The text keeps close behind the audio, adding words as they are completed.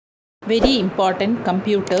Very important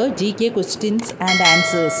computer GK questions and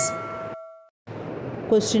answers.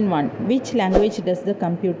 Question 1. Which language does the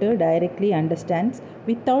computer directly understands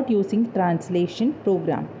without using translation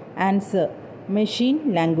program? Answer.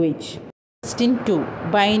 Machine language. Question 2.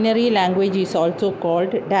 Binary language is also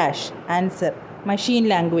called dash. Answer. Machine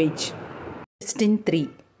language. Question 3.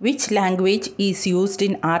 Which language is used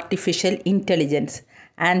in artificial intelligence?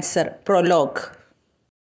 Answer. Prolog.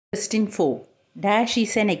 Question 4. Dash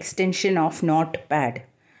is an extension of Notepad.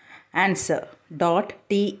 Answer.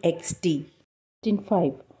 .txt. Question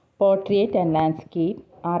 5. Portrait and landscape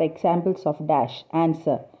are examples of dash.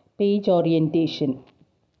 Answer. Page orientation.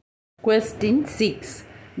 Question 6.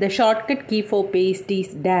 The shortcut key for paste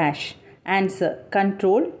is dash. Answer.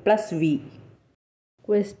 Ctrl plus V.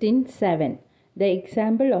 Question 7. The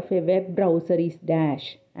example of a web browser is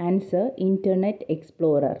dash. Answer. Internet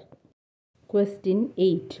Explorer. Question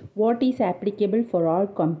 8. What is applicable for all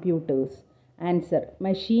computers? Answer.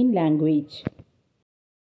 Machine language.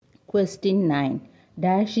 Question 9.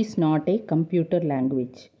 Dash is not a computer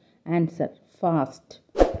language. Answer. Fast.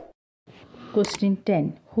 Question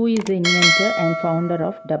 10. Who is the inventor and founder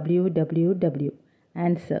of www?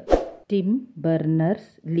 Answer. Tim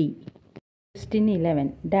Berners-Lee. Question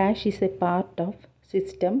 11. Dash is a part of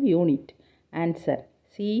system unit. Answer.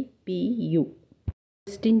 CPU.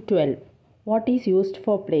 Question 12. What is used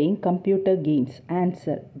for playing computer games?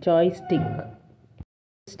 Answer. Joystick.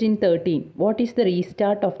 Question 13. What is the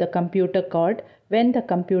restart of the computer called when the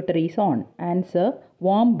computer is on? Answer.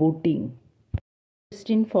 Warm booting.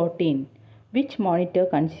 Question 14. Which monitor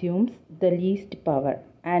consumes the least power?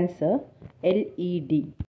 Answer.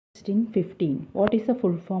 LED. Question 15. What is the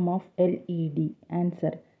full form of LED?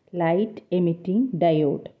 Answer. Light emitting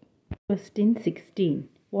diode. Question 16.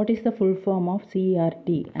 What is the full form of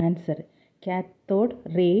CRT? Answer. Cathode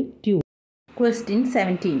ray tube. Question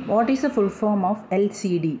 17. What is the full form of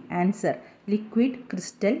LCD? Answer. Liquid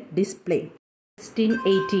crystal display. Question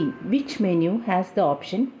 18. Which menu has the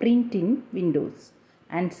option print in Windows?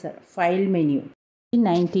 Answer. File menu. Question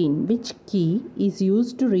 19. Which key is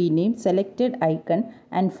used to rename selected icon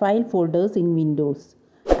and file folders in Windows?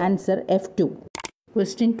 Answer. F2.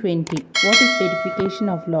 Question 20. What is verification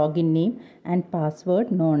of login name and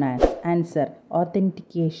password known as? Answer.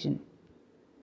 Authentication.